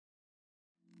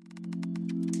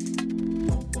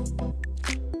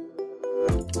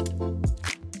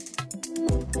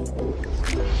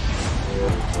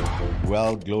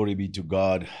Well, glory be to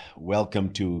God.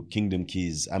 Welcome to Kingdom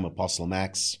Keys. I'm Apostle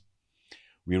Max.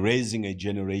 We're raising a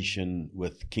generation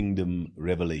with kingdom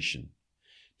revelation.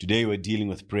 Today we're dealing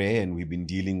with prayer, and we've been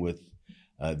dealing with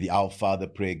the Our Father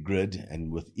prayer grid.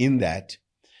 And within that,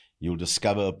 you'll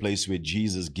discover a place where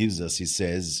Jesus gives us, he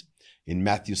says, in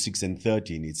Matthew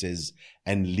 6:13, it says,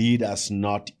 "And lead us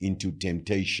not into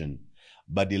temptation,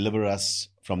 but deliver us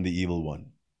from the evil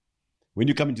one." When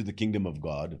you come into the kingdom of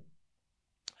God,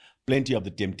 plenty of the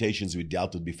temptations we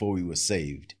dealt with before we were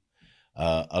saved,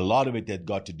 a lot of it had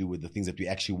got to do with the things that we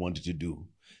actually wanted to do.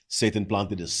 Satan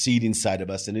planted a seed inside of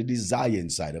us and a desire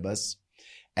inside of us.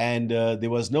 And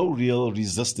there was no real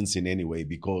resistance in any way,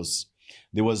 because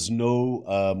there was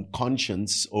no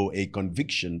conscience or a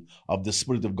conviction of the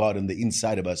Spirit of God on the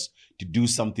inside of us to do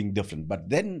something different. But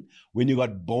then when you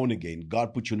got born again,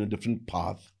 God put you on a different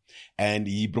path. And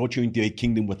he brought you into a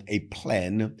kingdom with a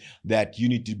plan that you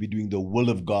need to be doing the will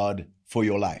of God for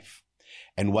your life.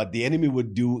 And what the enemy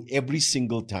would do every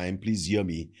single time, please hear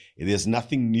me, there's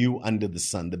nothing new under the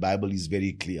sun. The Bible is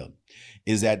very clear,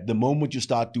 is that the moment you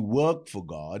start to work for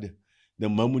God, the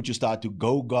moment you start to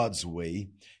go God's way,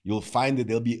 you'll find that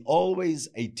there'll be always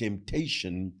a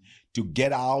temptation to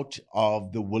get out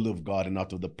of the will of God and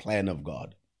out of the plan of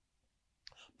God.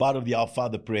 Part of the Our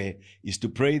Father prayer is to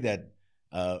pray that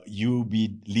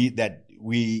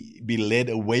we be led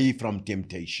away from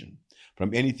temptation,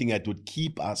 from anything that would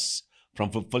keep us from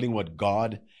fulfilling what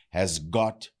God has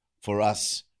got for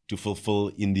us to fulfill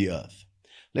in the earth.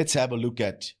 Let's have a look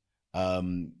at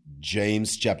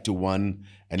James chapter 1,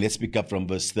 and let's pick up from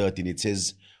verse 13. It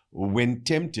says, "When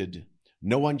tempted,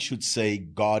 no one should say,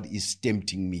 'God is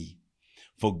tempting me.'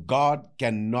 For God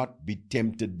cannot be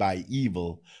tempted by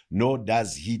evil, nor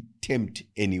does he tempt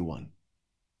anyone.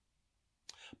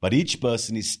 But each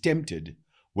person is tempted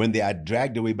when they are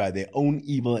dragged away by their own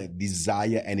evil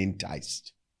desire and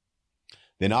enticed.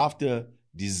 Then after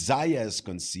desire is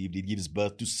conceived, it gives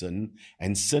birth to sin,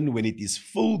 and sin, when it is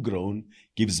full grown,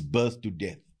 gives birth to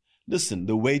death." Listen,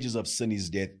 the wages of sin is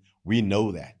death. We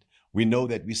know that. We know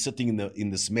that we're sitting in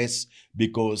this mess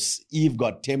because Eve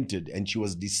got tempted and she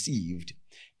was deceived,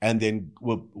 and then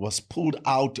was pulled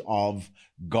out of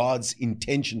God's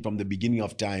intention from the beginning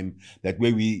of time, that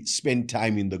where we spend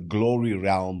time in the glory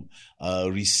realm,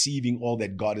 receiving all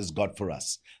that God has got for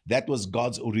us. That was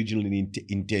God's original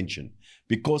intention.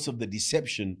 Because of the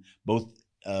deception, both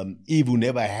Eve, who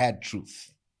never had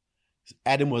truth,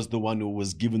 Adam was the one who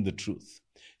was given the truth.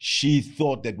 She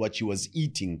thought that what she was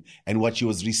eating and what she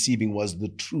was receiving was the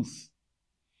truth.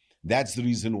 That's the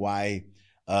reason why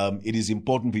it is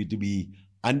important for you to be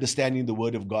understanding the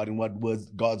word of God and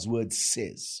what God's word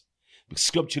says.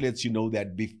 Scripture lets you know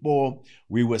that before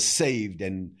we were saved,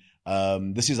 and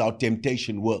this is how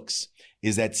temptation works,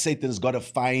 is that Satan's got to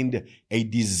find a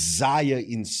desire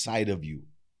inside of you.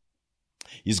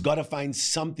 He's got to find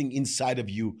something inside of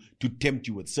you to tempt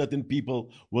you with. Certain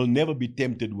people will never be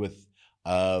tempted with,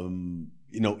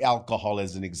 alcohol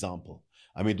as an example.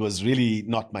 I mean, it was really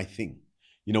not my thing.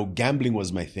 Gambling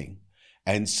was my thing.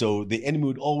 And so the enemy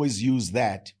would always use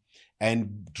that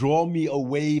and draw me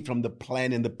away from the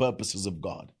plan and the purposes of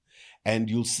God. And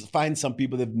you'll find some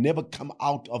people that have never come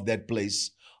out of that place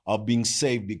of being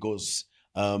saved because,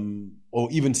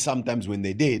 or even sometimes when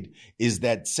they did, is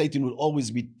that Satan will always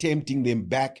be tempting them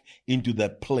back into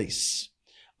that place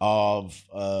of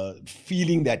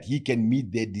feeling that he can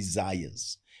meet their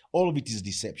desires. All of it is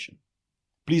deception.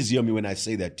 Please hear me when I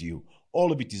say that to you.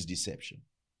 All of it is deception.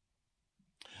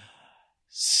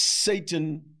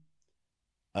 Satan,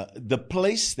 the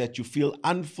place that you feel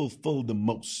unfulfilled the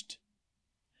most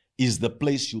is the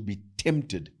place you'll be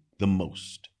tempted the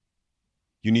most.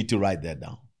 You need to write that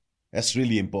down. That's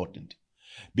really important.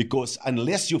 Because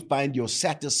unless you find your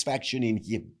satisfaction in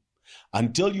him,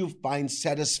 until you find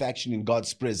satisfaction in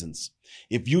God's presence,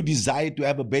 if you desire to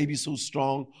have a baby so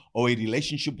strong or a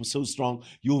relationship so strong,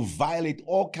 you'll violate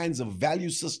all kinds of value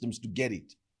systems to get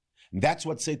it. And that's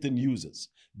what Satan uses.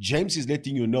 James is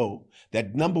letting you know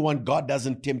that, number one, God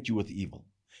doesn't tempt you with evil.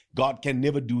 God can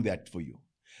never do that for you.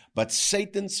 But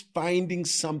Satan's finding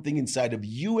something inside of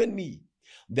you and me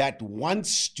that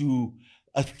wants to,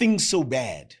 a thing so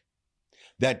bad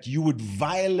that you would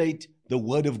violate the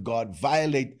word of God,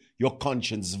 violate your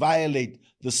conscience, violate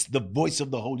the voice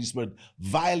of the Holy Spirit,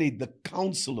 violate the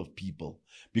counsel of people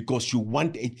because you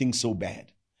want a thing so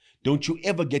bad. Don't you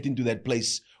ever get into that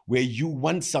place where you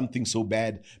want something so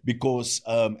bad because,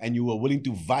 and you are willing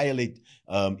to violate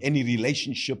any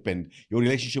relationship and your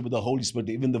relationship with the Holy Spirit,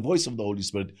 even the voice of the Holy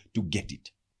Spirit, to get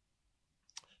it.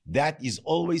 That is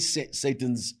always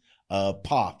Satan's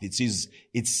path.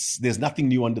 There's nothing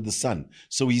new under the sun.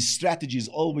 So his strategy is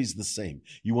always the same.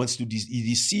 He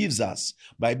deceives us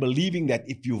by believing that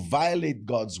if you violate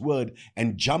God's word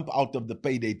and jump out of the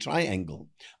payday triangle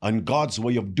on God's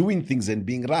way of doing things and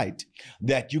being right,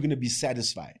 that you're going to be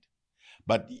satisfied.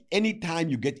 But anytime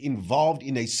you get involved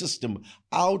in a system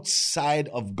outside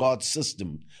of God's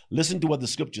system, listen to what the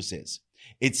scripture says.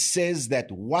 It says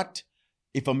that what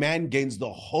if a man gains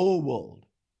the whole world,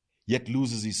 yet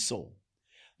loses his soul?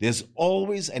 There's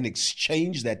always an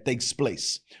exchange that takes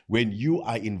place when you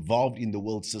are involved in the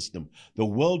world system. The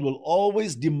world will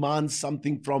always demand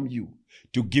something from you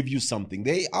to give you something.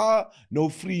 There are no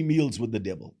free meals with the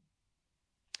devil.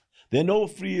 There are no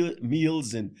free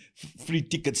meals and free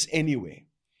tickets anywhere.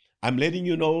 I'm letting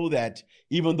you know that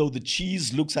even though the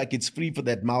cheese looks like it's free for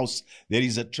that mouse, there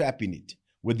is a trap in it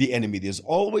with the enemy. There's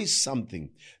always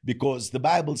something, because the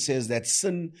Bible says that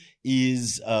sin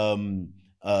is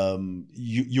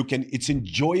it's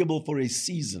enjoyable for a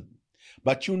season,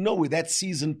 but that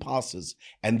season passes,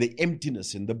 and the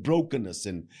emptiness and the brokenness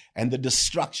and the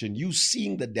destruction, you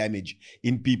seeing the damage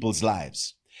in people's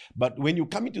lives. But when you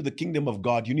come into the kingdom of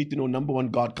God, you need to know, number one,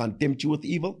 God can't tempt you with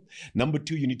evil. Number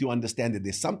two, you need to understand that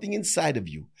there's something inside of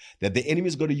you that the enemy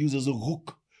is going to use as a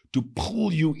hook to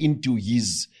pull you into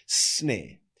his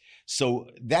snare. So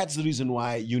that's the reason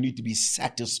why you need to be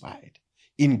satisfied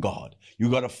in God.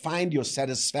 You got to find your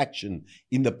satisfaction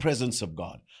in the presence of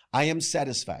God. I am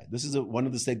satisfied. This is one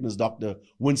of the statements Dr.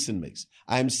 Winston makes.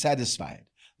 I am satisfied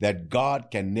that God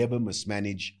can never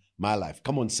mismanage my life.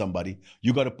 Come on, somebody.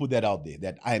 You got to put that out there,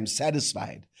 that I am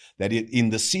satisfied that in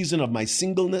the season of my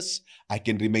singleness, I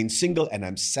can remain single, and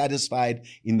I'm satisfied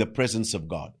in the presence of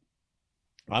God.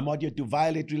 I'm not here to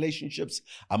violate relationships.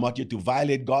 I'm not here to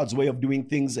violate God's way of doing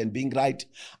things and being right.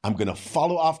 I'm going to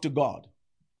follow after God.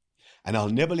 And I'll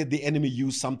never let the enemy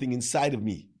use something inside of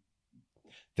me.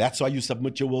 That's why you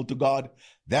submit your will to God.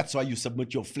 That's why you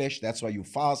submit your flesh. That's why you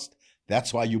fast.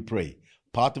 That's why you pray.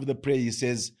 Part of the prayer, he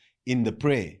says, in the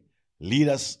prayer, lead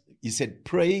us. He said,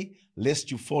 pray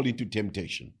lest you fall into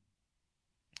temptation.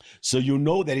 So you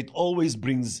know that it always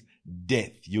brings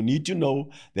death. You need to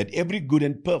know that every good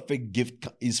and perfect gift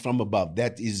is from above.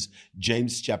 That is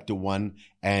James chapter 1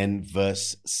 and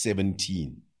verse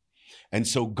 17. And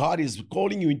so God is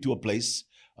calling you into a place,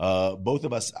 both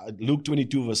of us, Luke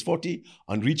 22 verse 40,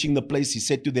 on reaching the place, he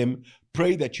said to them,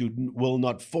 pray that you will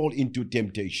not fall into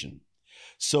temptation.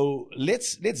 So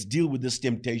let's deal with these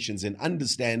temptations and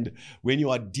understand when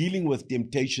you are dealing with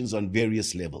temptations on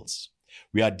various levels.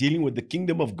 We are dealing with the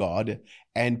kingdom of God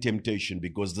and temptation,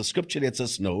 because the scripture lets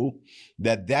us know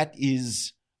that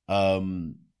is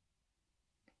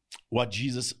what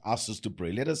Jesus asks us to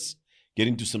pray. Let us get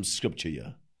into some scripture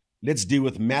here. Let's deal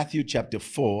with Matthew chapter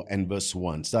 4 and verse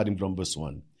 1, starting from verse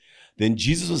 1. Then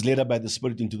Jesus was led up by the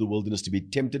Spirit into the wilderness to be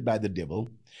tempted by the devil.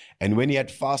 And when he had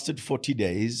fasted 40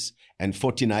 days and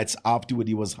 40 nights, afterward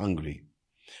he was hungry.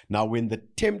 Now when the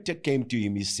tempter came to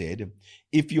him, he said,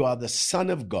 if you are the Son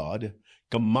of God,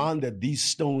 command that these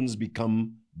stones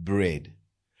become bread.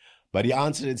 But he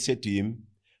answered and said to him,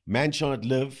 man shall not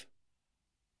live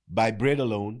by bread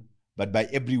alone, but by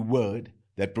every word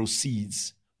that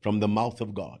proceeds from the mouth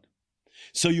of God.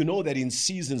 So you know that in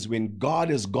seasons when God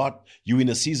has got you in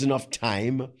a season of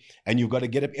time, and you've got to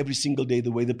get up every single day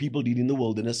the way the people did in the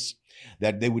wilderness,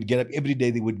 that they would get up every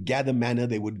day, they would gather manna,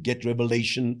 they would get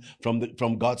revelation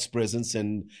from God's presence,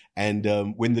 and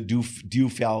when the dew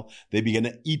fell, they began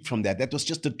to eat from that. That was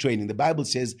just a training. The Bible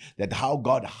says that how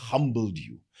God humbled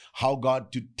you, how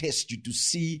God to test you to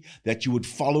see that you would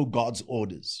follow God's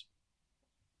orders.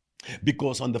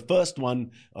 Because on the first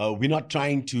one, we're not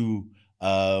trying to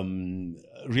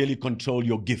really control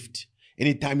your gift.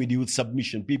 Anytime we deal with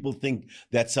submission, people think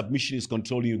that submission is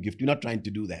controlling your gift. We're not trying to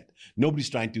do that.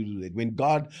 Nobody's trying to do that. When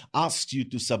God asks you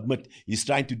to submit, he's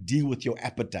trying to deal with your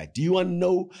appetite. Do you want to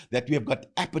know that we have got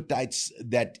appetites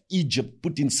that Egypt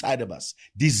put inside of us,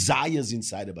 desires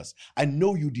inside of us? I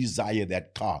know you desire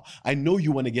that car. I know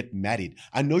you want to get married.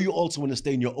 I know you also want to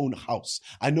stay in your own house.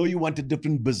 I know you want a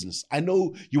different business. I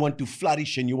know you want to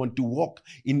flourish and you want to walk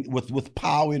in with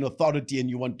power and authority, and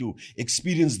you want to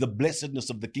experience the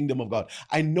blessedness of the kingdom of God.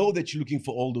 I know that you're looking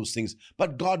for all those things,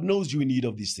 but God knows you're in need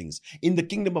of these things. In the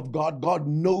kingdom of God, God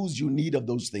knows you need of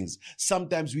those things.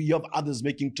 Sometimes we have others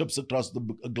making trips across the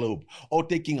globe, or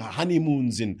taking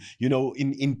honeymoons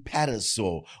in Paris,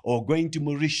 or going to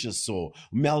Mauritius or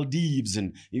Maldives,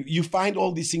 and you find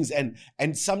all these things.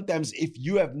 And sometimes if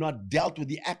you have not dealt with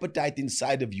the appetite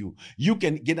inside of you, you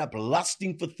can get up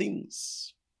lusting for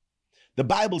things The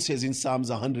Bible says in Psalms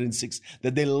 106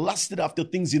 that they lusted after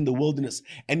things in the wilderness,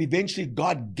 and eventually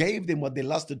God gave them what they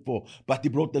lusted for, but He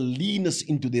brought the leanness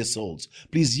into their souls.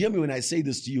 Please hear me when I say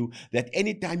this to you, that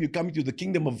anytime you come into the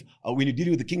kingdom of, when you're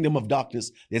dealing with the kingdom of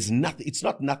darkness, there's nothing,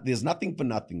 there's nothing for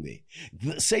nothing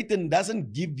there. Satan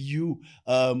doesn't give you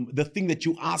the thing that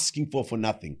you're asking for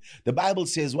nothing. The Bible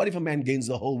says, what if a man gains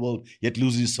the whole world yet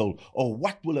loses his soul? Or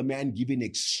what will a man give in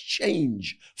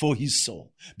exchange for his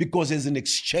soul? Because there's an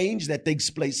exchange that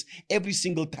takes place every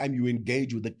single time you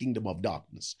engage with the kingdom of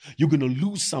darkness. You're going to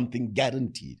lose something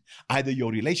guaranteed, either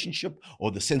your relationship or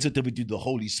the sensitivity to the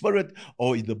Holy Spirit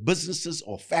or the businesses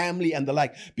or family and the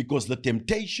like, because the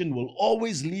temptation will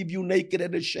always leave you naked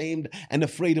and ashamed and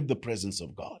afraid of the presence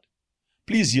of God.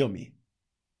 Please hear me.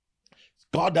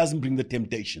 God doesn't bring the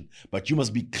temptation, but you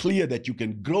must be clear that you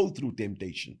can grow through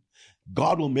temptation.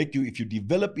 God will make you, if you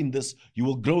develop in this, you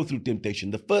will grow through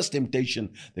temptation. The first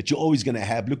temptation that you're always going to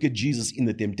have, look at Jesus in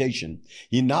the temptation.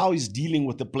 He now is dealing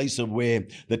with the place of where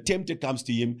the tempter comes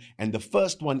to him, and the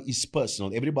first one is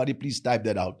personal. Everybody please type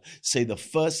that out. Say the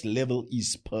first level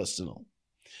is personal.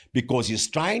 Because he's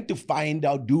trying to find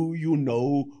out, do you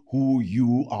know who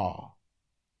you are?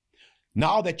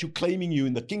 Now that you're claiming you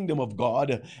in the kingdom of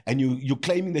God, and you're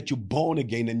claiming that you're born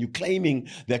again, and you're claiming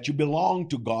that you belong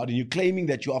to God, and you're claiming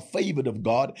that you are favored of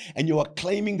God, and you are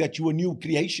claiming that you are a new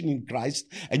creation in Christ,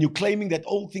 and you're claiming that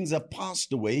old things have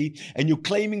passed away, and you're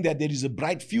claiming that there is a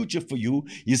bright future for you,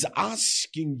 He's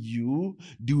asking you,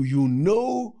 do you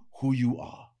know who you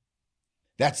are?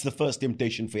 That's the first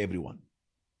temptation for everyone.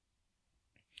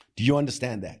 Do you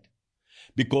understand that?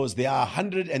 Because there are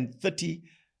 130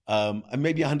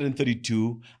 maybe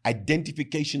 132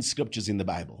 identification scriptures in the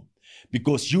Bible,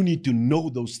 because you need to know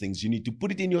those things. You need to put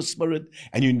it in your spirit,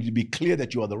 and you need to be clear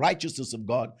that you are the righteousness of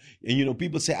God. And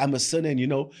people say, I'm a sinner,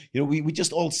 and we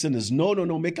just all sinners. No,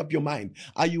 make up your mind.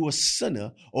 Are you a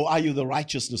sinner, or are you the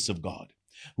righteousness of God?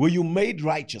 Were you made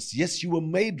righteous? Yes, you were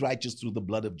made righteous through the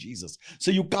blood of Jesus.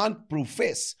 So you can't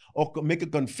profess or make a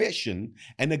confession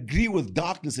and agree with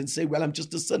darkness and say, well, I'm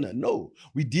just a sinner. No,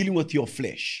 we're dealing with your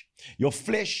flesh. Your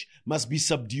flesh must be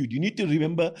subdued. You need to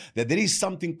remember that there is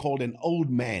something called an old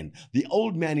man. The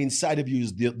old man inside of you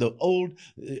is the old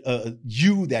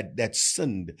you that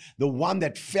sinned, the one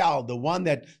that fell, the one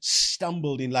that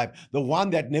stumbled in life, the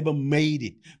one that never made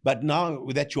it. But now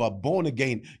that you are born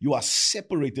again, you are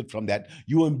separated from that.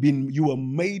 You are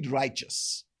made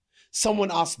righteous.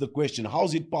 Someone asked the question, how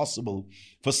is it possible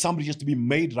for somebody just to be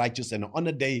made righteous, and on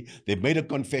a day they made a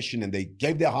confession and they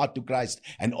gave their heart to Christ,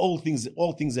 and all things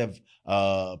have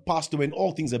passed away and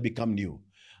all things have become new?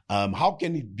 How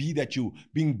can it be that you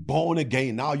being born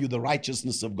again, now you're the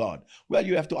righteousness of God? Well,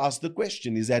 you have to ask the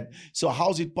question, so how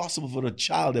is it possible for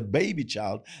a baby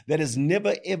child that has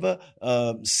never ever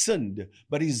sinned,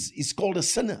 but is called a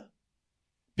sinner?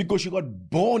 Because you got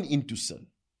born into sin.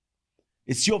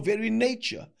 It's your very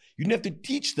nature. You didn't have to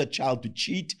teach the child to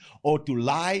cheat or to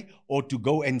lie or to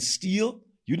go and steal.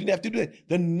 You didn't have to do that.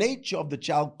 The nature of the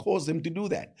child caused them to do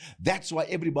that. That's why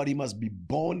everybody must be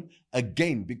born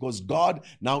again, because God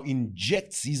now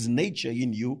injects His nature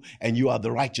in you, and you are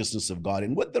the righteousness of God.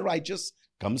 And with the righteous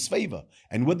comes favor.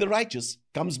 And with the righteous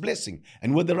comes blessing.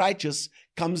 And with the righteous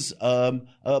comes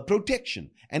protection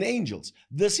and angels.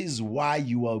 This is why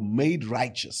you are made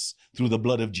righteous through the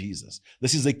blood of Jesus.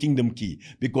 This is a kingdom key,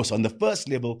 because on the first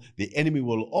level, the enemy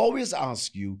will always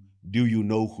ask you, do you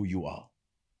know who you are?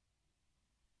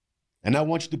 And I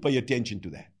want you to pay attention to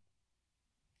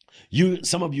that.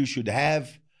 Some of you should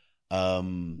have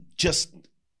just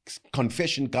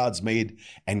confession cards made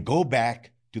and go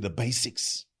back to the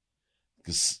basics.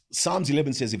 Because Psalms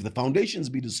 11 says, if the foundations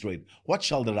be destroyed, what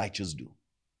shall the righteous do?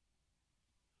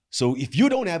 So if you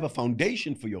don't have a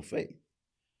foundation for your faith,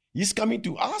 He's coming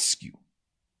to ask you.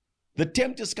 The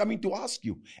tempter is coming to ask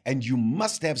you. And you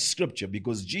must have scripture,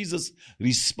 because Jesus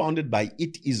responded by,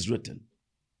 it is written.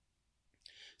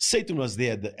 Satan was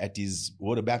there at his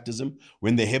water baptism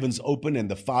when the heavens opened and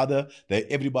the Father,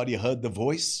 everybody heard the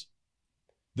voice.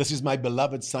 This is my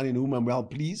beloved Son in whom I'm well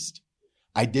pleased.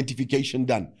 Identification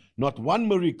done. Not one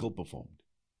miracle performed.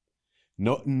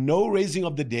 No raising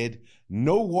of the dead.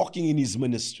 No walking in His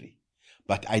ministry.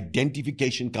 But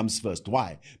identification comes first.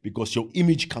 Why? Because your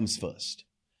image comes first.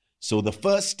 So the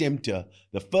first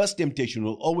temptation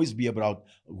will always be about,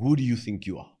 who do you think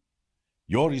you are?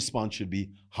 Your response should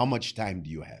be, how much time do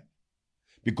you have?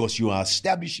 Because you are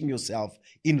establishing yourself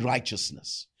in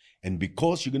righteousness. And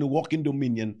because you're going to walk in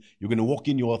dominion, you're going to walk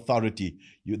in your authority.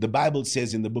 The Bible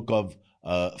says in the book of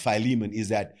Philemon is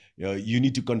that you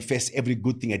need to confess every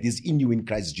good thing that is in you in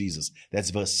Christ Jesus. That's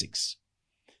verse 6.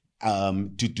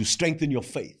 To strengthen your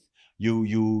faith.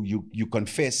 you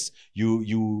confess,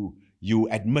 you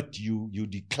admit, you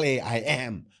declare, I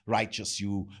am righteous.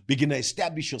 You begin to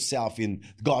establish yourself in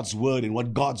God's word and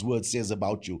what God's word says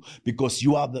about you, because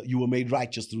you were made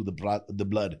righteous through the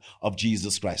blood of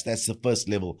Jesus Christ. That's the first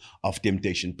level of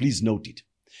temptation. Please note it.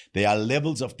 There are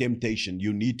levels of temptation.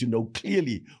 You need to know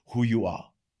clearly who you are.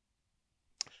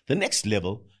 The next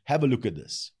level, have a look at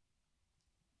this.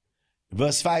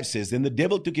 Verse 5 says, then the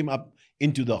devil took him up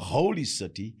into the holy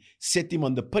city, set him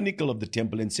on the pinnacle of the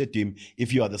temple, and said to him,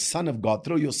 if you are the Son of God,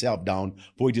 throw yourself down,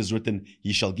 for it is written,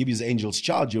 he shall give his angels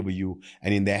charge over you,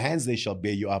 and in their hands they shall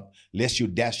bear you up, lest you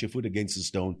dash your foot against a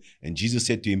stone. And Jesus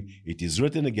said to him, it is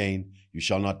written again, you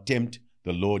shall not tempt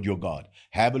the Lord your God.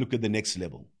 Have a look at the next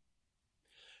level.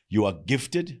 You are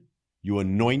gifted, you are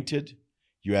anointed,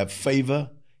 you have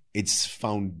favor. It's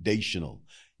foundational.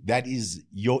 That is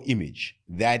your image.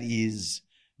 That is,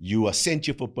 you are sent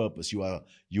here for purpose. You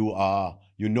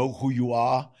know who you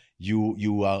are.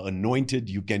 You are anointed.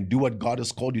 You can do what God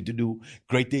has called you to do.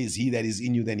 Greater is he that is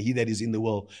in you than he that is in the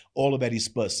world. All of that is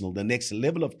personal. The next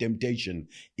level of temptation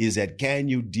is that, can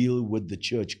you deal with the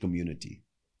church community?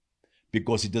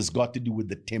 Because it has got to do with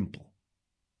the temple.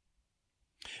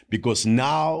 Because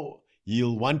now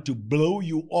he'll want to blow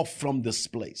you off from this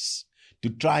place to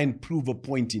try and prove a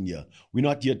point in here. We're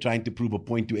not here trying to prove a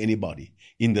point to anybody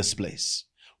in this place.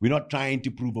 We're not trying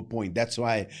to prove a point. That's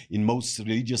why in most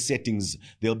religious settings,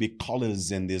 there'll be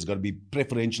collars and there's got to be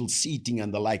preferential seating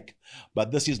and the like. But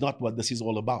this is not what this is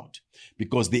all about.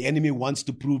 Because the enemy wants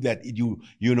to prove that you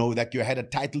know that you had a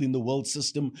title in the world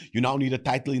system. You now need a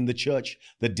title in the church.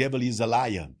 The devil is a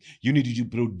liar. You need to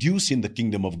produce in the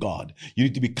kingdom of God. You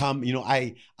need to become,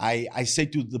 I say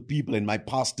to the people and my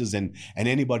pastors and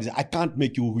anybody, I can't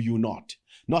make you who you're not.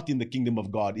 Not in the kingdom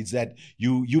of God. It's that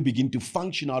you begin to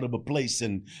function out of a place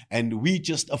and we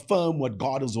just affirm what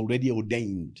God has already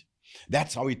ordained.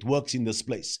 That's how it works in this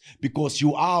place. Because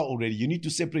you are already, you need to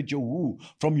separate your who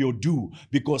from your do.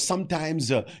 Because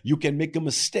sometimes you can make a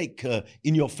mistake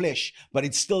in your flesh, but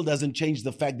it still doesn't change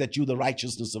the fact that you're the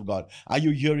righteousness of God. Are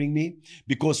you hearing me?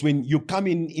 Because when you come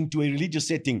into a religious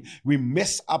setting, we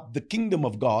mess up the kingdom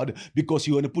of God because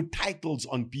you want to put titles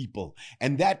on people.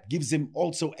 And that gives them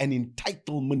also an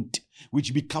entitlement,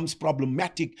 which becomes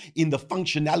problematic in the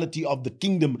functionality of the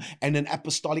kingdom and an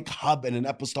apostolic hub and an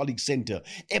apostolic center.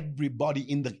 Everybody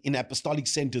in apostolic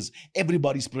centers,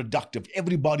 everybody's productive.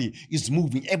 Everybody is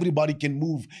moving. Everybody can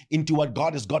move into what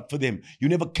God has got for them. You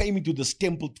never came into this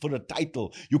temple for a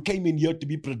title. You came in here to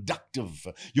be productive.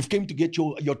 You've came to get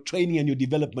your training and your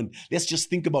development. Let's just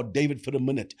think about David for a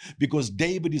minute, because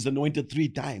David is anointed 3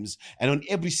 times, and on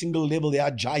every single level there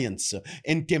are giants,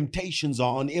 and temptations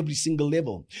are on every single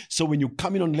level. So when you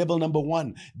come in on level number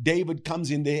 1, David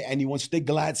comes in there and he wants to take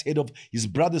Goliath's head off. His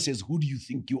brother says, who do you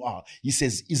think you are? He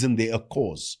says, isn't there a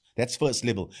cause? That's first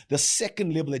level. The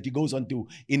second level that he goes on to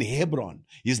in Hebron,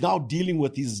 he's now dealing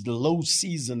with his low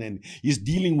season, and he's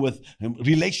dealing with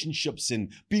relationships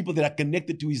and people that are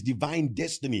connected to his divine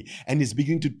destiny, and he's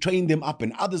beginning to train them up,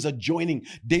 and others are joining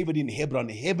David in Hebron.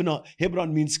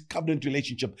 Hebron means covenant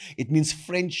relationship. It means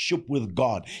friendship with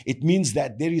God. It means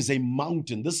that there is a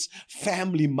mountain. This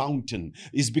family mountain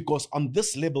is because on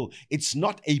this level, it's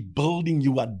not a building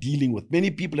you are dealing with. Many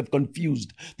people have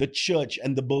confused the church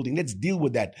and the building. Let's deal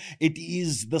with that. It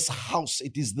is this house.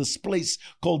 It is this place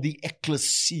called the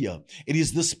ecclesia. It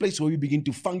is this place where we begin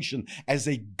to function as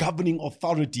a governing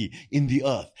authority in the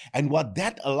earth. And what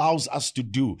that allows us to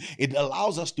do, it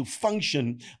allows us to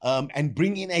function and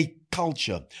bring in a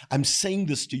culture. I'm saying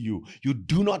this to you. You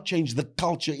do not change the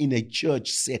culture in a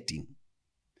church setting.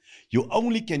 You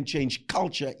only can change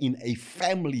culture in a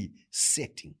family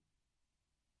setting.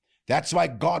 That's why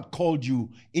God called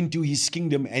you into his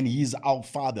kingdom, and he is our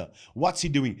Father. What's he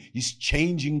doing? He's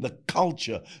changing the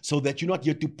culture so that you're not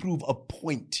here to prove a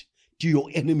point to your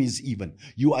enemies even.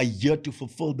 You are here to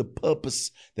fulfill the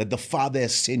purpose that the Father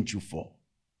has sent you for.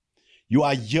 You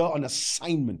are here on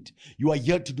assignment. You are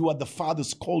here to do what the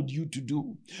Father's called you to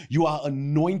do. You are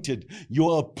anointed. You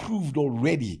are approved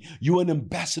already. You are an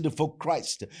ambassador for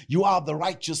Christ. You are the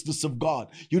righteousness of God.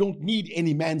 You don't need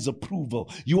any man's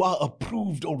approval. You are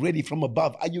approved already from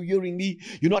above. Are you hearing me?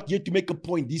 You're not here to make a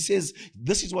point. He says,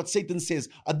 this is what Satan says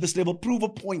at this level. Prove a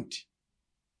point.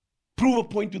 Prove a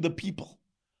point to the people.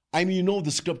 I mean, you know the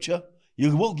scripture. He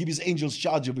will give his angels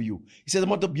charge over you. He says, I'm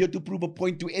not here to prove a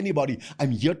point to anybody. I'm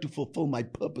here to fulfill my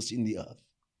purpose in the earth.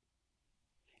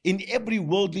 In every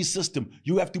worldly system,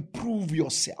 you have to prove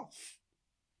yourself.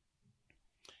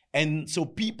 And so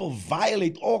people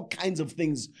violate all kinds of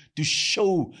things to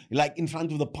show, like in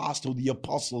front of the pastor or the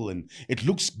apostle, and it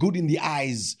looks good in the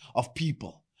eyes of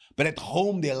people. but at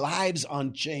home their lives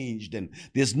aren't changed and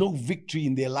there's no victory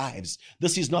in their lives.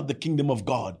 This is not the kingdom of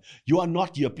God. You are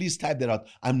not here. Please type that out.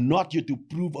 I'm not here to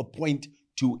prove a point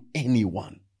to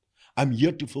anyone. I'm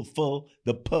here to fulfill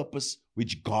the purpose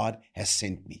which God has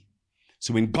sent me.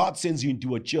 So when God sends you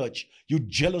into a church, you're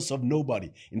jealous of nobody.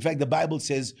 In fact, the Bible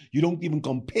says you don't even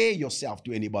compare yourself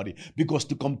to anybody, because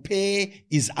to compare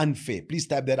is unfair. Please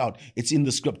type that out. It's in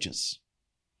the scriptures.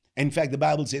 In fact, the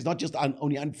Bible says not just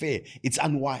only unfair, it's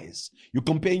unwise. You're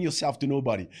comparing yourself to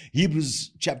nobody.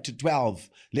 Hebrews chapter 12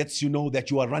 lets you know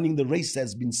that you are running the race that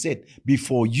has been set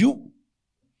before you.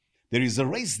 There is a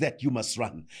race that you must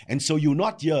run. And so you're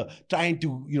not here trying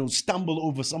to, stumble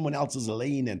over someone else's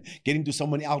lane and get into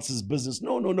someone else's business.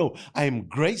 No. I am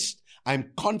graced.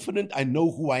 I'm confident. I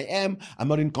know who I am. I'm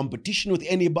not in competition with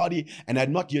anybody. And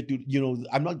I'm not here to,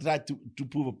 I'm not trying to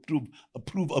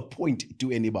prove a point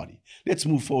to anybody. Let's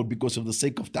move forward because of the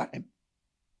sake of time.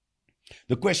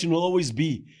 The question will always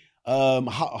be,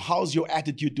 how's your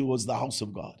attitude towards the house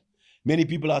of God? Many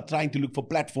people are trying to look for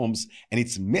platforms, and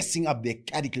it's messing up their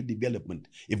character development.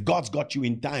 If God's got you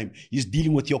in time, He's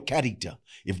dealing with your character.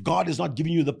 If God is not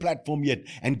giving you the platform yet,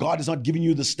 and God is not giving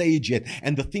you the stage yet,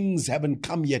 and the things haven't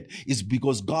come yet, is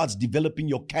because God's developing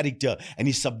your character, and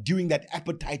He's subduing that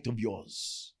appetite of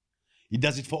yours. He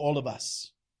does it for all of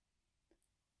us.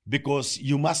 Because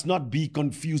you must not be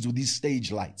confused with these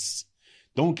stage lights.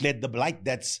 Don't let the light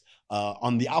that's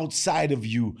on the outside of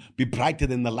you be brighter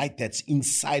than the light that's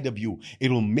inside of you.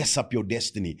 It will mess up your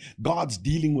destiny. God's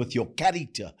dealing with your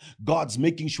character. God's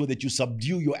making sure that you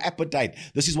subdue your appetite.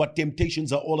 This is what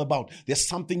temptations are all about. There's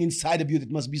something inside of you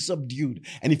that must be subdued.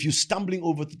 And if you're stumbling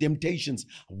over the temptations,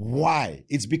 why?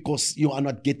 It's because you are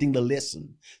not getting the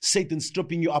lesson. Satan's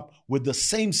stripping you up with the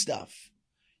same stuff.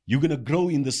 You're going to grow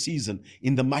in the season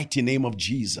in the mighty name of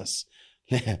Jesus.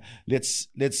 Let's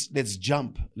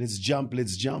jump.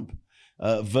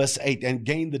 Verse 8, and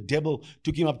again the devil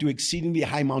took him up to exceedingly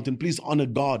high mountain. Please honor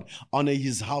God, honor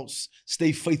His house,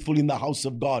 stay faithful in the house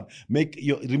of God.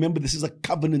 Remember, this is a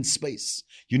covenant space.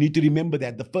 You need to remember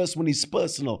that. The first one is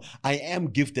personal. I am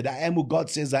gifted. I am who God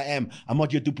says I am. I'm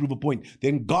not here to prove a point.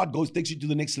 Then God takes you to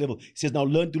the next level. He says, now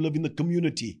learn to live in the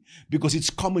community, because it's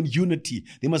common unity.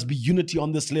 There must be unity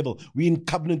on this level. We're in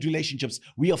covenant relationships.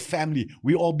 We are family.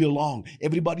 We all belong.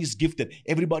 Everybody's gifted.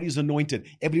 Everybody's anointed.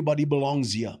 Everybody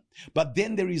belongs here. But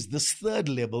then there is this third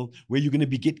level where you're going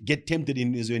to get tempted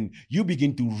in, is when you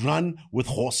begin to run with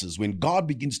horses. When God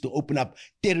begins to open up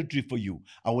territory for you.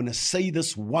 I want to say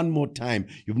this one more time.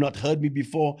 You've not heard me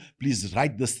before. Please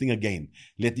write this thing again.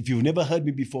 If you've never heard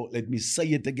me before, let me say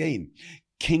it again.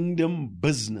 Kingdom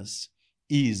business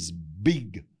is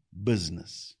big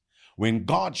business. When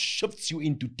God shifts you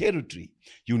into territory,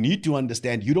 you need to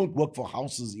understand you don't work for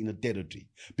houses in a territory,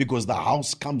 because the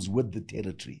house comes with the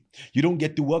territory. You don't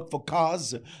get to work for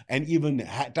cars and even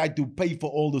try to pay for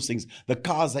all those things. The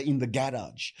cars are in the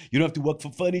garage. You don't have to work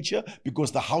for furniture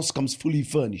because the house comes fully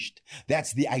furnished.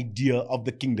 That's the idea of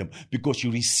the kingdom, because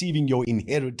you're receiving your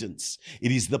inheritance.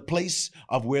 It is the place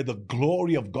of where the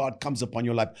glory of God comes upon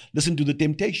your life. Listen to the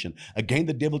temptation. Again,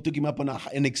 the devil took him up on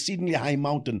an exceedingly high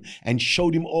mountain and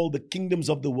showed him all the kingdoms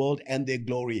of the world and their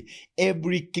glory.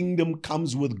 Every kingdom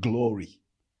comes with glory.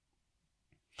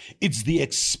 It's the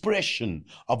expression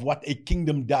of what a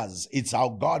kingdom does. It's how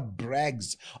God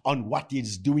brags on what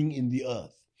He's doing in the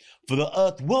earth. For the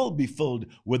earth will be filled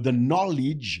with the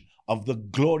knowledge of the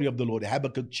glory of the Lord.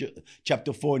 Habakkuk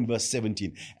chapter 4 and verse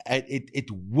 17.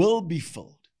 It will be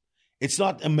filled. It's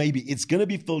not a maybe. It's going to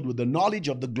be filled with the knowledge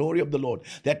of the glory of the Lord.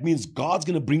 That means God's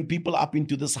going to bring people up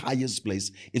into this highest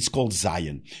place. It's called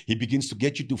Zion. He begins to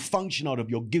get you to function out of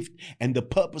your gift and the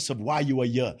purpose of why you are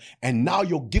here. And now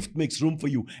your gift makes room for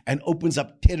you and opens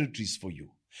up territories for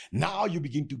you. Now you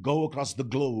begin to go across the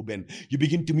globe and you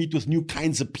begin to meet with new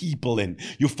kinds of people and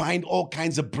you find all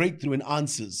kinds of breakthrough and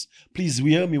answers. Please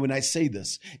hear me when I say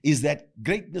this, is that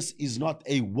greatness is not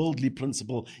a worldly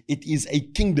principle. It is a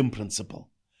kingdom principle.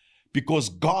 Because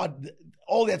God,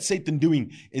 all that Satan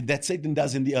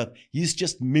does in the earth, he's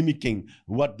just mimicking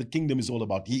what the kingdom is all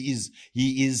about. He's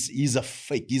a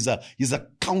fake. He's a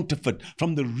counterfeit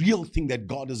from the real thing that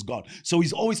God is God. So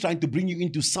he's always trying to bring you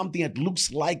into something that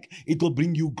looks like it will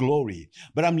bring you glory.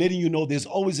 But I'm letting you know there's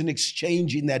always an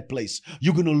exchange in that place.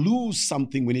 You're going to lose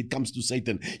something when it comes to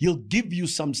Satan. He'll give you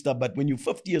some stuff, but when you're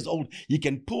 50 years old, he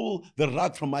can pull the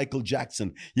rug from Michael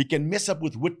Jackson. He can mess up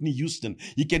with Whitney Houston.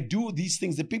 He can do these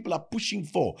things that people are pushing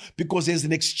for because there's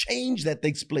an exchange that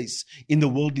takes place in the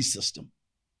worldly system.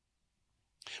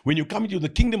 When you come into the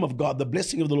kingdom of God, the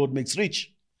blessing of the Lord makes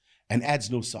rich and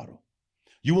adds no sorrow.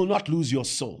 You will not lose your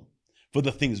soul. for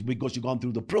the things, because you've gone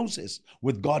through the process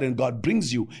with God, and God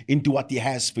brings you into what He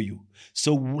has for you.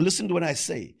 So listen to what I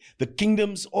say.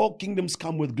 All kingdoms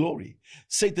come with glory.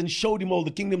 Satan showed him all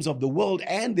the kingdoms of the world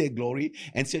and their glory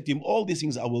and said to him, all these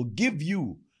things I will give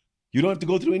you. You don't have to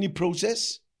go through any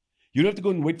process. You don't have to go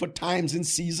and wait for times and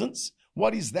seasons.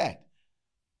 What is that?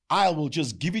 I will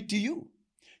just give it to you.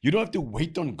 You don't have to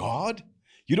wait on God.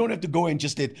 You don't have to go and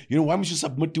just say, why must you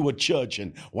submit to a church?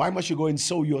 And why must you go and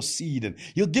sow your seed? And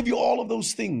He'll give you all of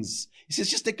those things. He says,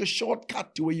 just take a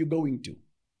shortcut to where you're going to.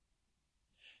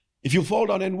 If you fall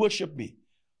down and worship me,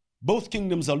 both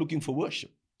kingdoms are looking for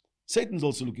worship. Satan's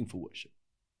also looking for worship.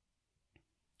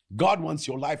 God wants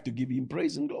your life to give Him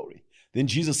praise and glory. Then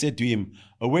Jesus said to him,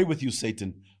 away with you,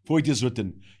 Satan, for it is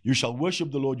written, you shall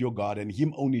worship the Lord your God, and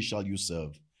Him only shall you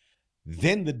serve.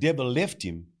 Then the devil left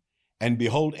him, and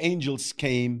behold, angels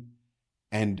came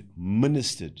and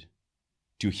ministered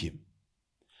to him.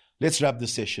 Let's wrap the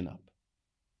session up.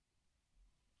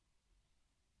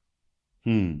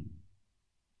 1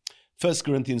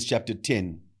 Corinthians chapter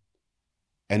 10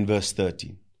 and verse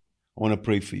 13. I want to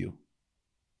pray for you.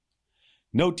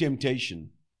 No temptation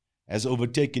has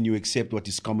overtaken you except what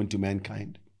is common to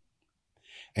mankind.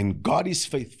 And God is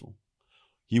faithful.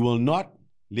 He will not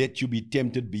let you be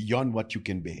tempted beyond what you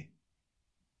can bear.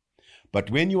 But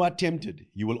when you are tempted,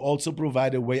 He will also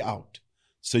provide a way out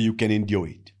so you can endure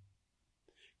it.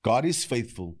 God is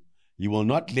faithful. He will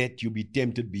not let you be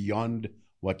tempted beyond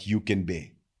what you can bear.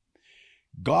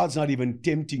 God's not even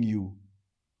tempting you.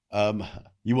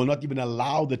 He will not even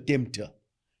allow the tempter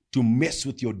to mess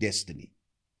with your destiny.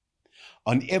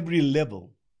 On every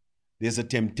level, there's a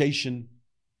temptation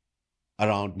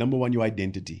around, number one, your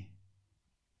identity.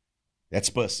 That's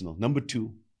personal. Number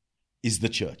two is the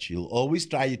church. He'll always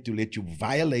try to let you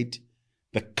violate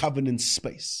the covenant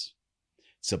space.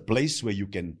 It's a place where you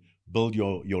can build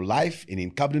your life and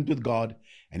in covenant with God.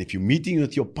 And if you're meeting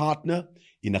with your partner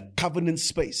in a covenant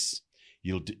space,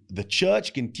 the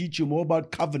church can teach you more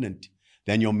about covenant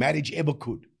than your marriage ever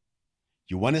could.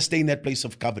 You want to stay in that place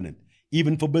of covenant,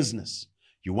 even for business.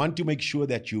 You want to make sure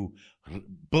that you're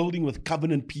building with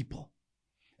covenant people.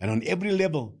 And on every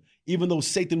level, even though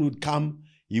Satan would come,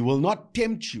 he will not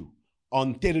tempt you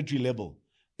on territory level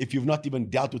if you've not even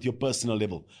dealt with your personal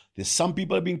level. There's some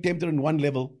people are being tempted on one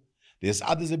level. There's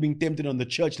others that are being tempted on the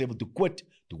church level to quit,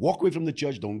 to walk away from the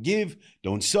church. Don't give,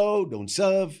 don't sow, don't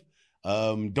serve,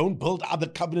 don't build other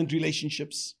covenant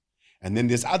relationships. And then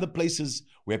there's other places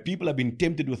where people have been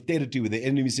tempted with territory, where the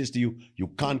enemy says to you, you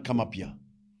can't come up here.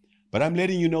 But I'm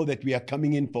letting you know that we are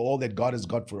coming in for all that God has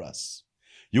got for us.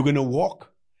 You're going to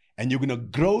walk and you're going to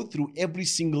grow through every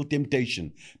single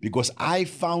temptation, because I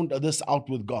found this out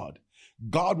with God.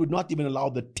 God would not even allow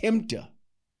the tempter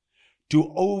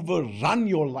to overrun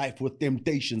your life with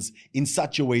temptations in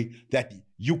such a way that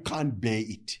you can't bear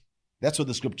it. That's what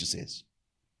the scripture says.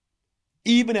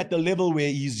 Even at the level where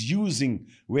he's using,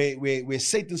 where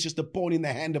Satan's just a pawn in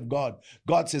the hand of God,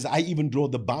 God says, I even draw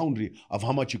the boundary of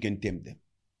how much you can tempt them.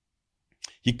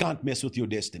 He can't mess with your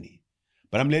destiny.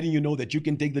 But I'm letting you know that you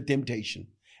can take the temptation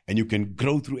and you can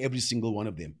grow through every single one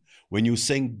of them. When you're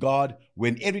saying God,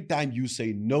 when every time you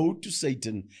say no to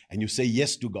Satan and you say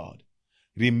yes to God,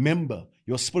 remember,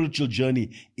 your spiritual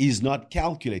journey is not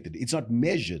calculated. It's not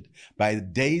measured by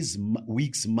days,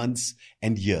 weeks, months,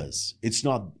 and years. It's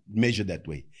not measured that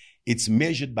way. It's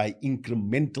measured by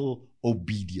incremental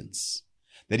obedience.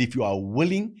 That if you are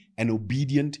willing and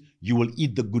obedient, you will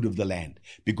eat the good of the land,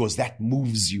 because that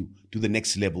moves you to the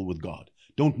next level with God.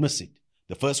 Don't miss it.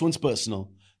 The first one's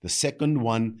personal. The second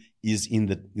one is in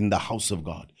the house of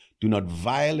God. Do not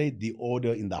violate the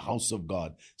order in the house of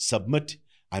God. Submit.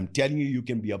 I'm telling you, you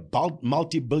can be a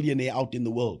multi-billionaire out in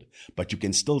the world, but you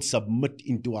can still submit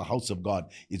into a house of God.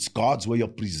 It's God's way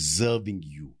of preserving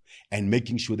you and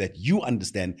making sure that you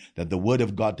understand that the word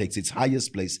of God takes its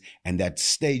highest place, and that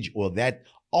stage or that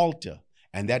altar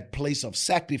and that place of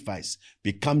sacrifice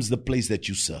becomes the place that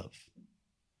you serve.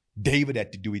 David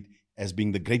had to do it as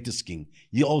being the greatest king.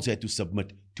 He also had to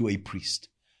submit to a priest.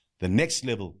 The next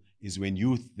level is when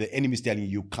the enemy is telling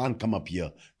you can't come up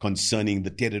here concerning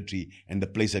the territory and the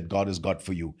place that God has got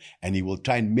for you. And he will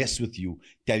try and mess with you,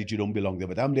 tell you don't belong there.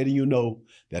 But I'm letting you know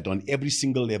that on every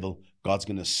single level, God's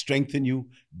going to strengthen you,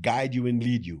 guide you, and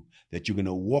lead you, that you're going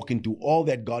to walk into all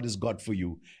that God has got for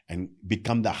you and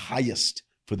become the highest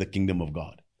for the kingdom of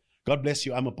God. God bless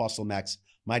you. I'm Apostle Max.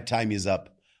 My time is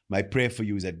up. My prayer for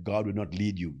you is that God will not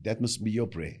lead you. That must be your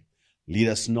prayer. Lead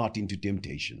us not into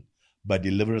temptation, but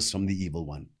deliver us from the evil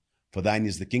one. For thine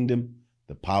is the kingdom,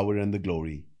 the power, and the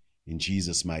glory. In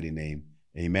Jesus' mighty name,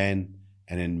 amen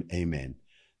and amen.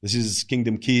 This is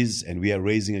Kingdom Keys, and we are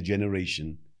raising a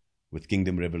generation with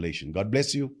Kingdom Revelation. God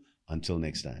bless you. Until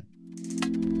next time.